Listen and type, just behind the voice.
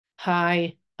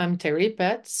Hi, I'm Terry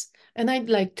Betts, and I'd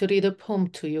like to read a poem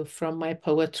to you from my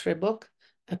poetry book,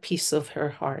 A Piece of Her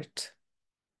Heart.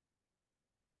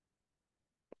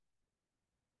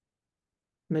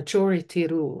 Majority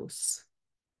rules.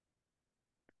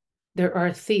 There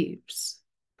are thieves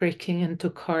breaking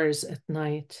into cars at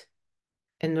night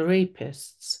and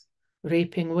rapists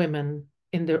raping women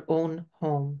in their own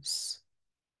homes.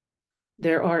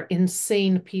 There are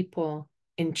insane people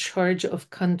in charge of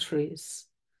countries,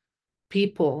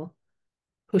 people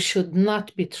who should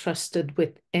not be trusted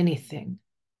with anything.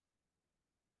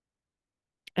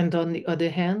 And on the other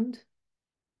hand,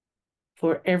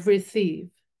 for every thief,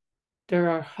 there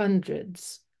are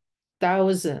hundreds,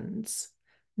 thousands,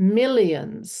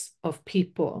 millions of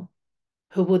people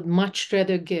who would much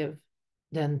rather give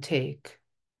than take.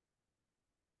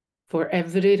 For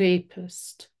every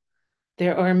rapist,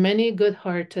 there are many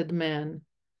good-hearted men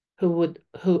who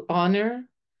honor,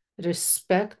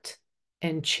 respect,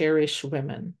 and cherish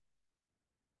women.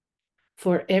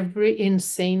 For every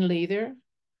insane leader,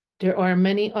 there are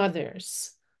many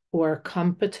others who are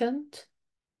competent,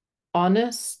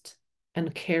 honest,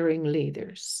 and caring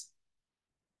leaders.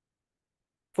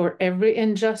 For every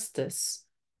injustice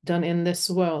done in this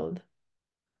world,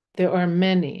 there are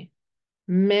many,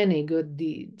 many good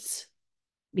deeds,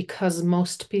 because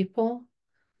most people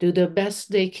do the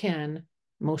best they can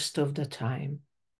most of the time.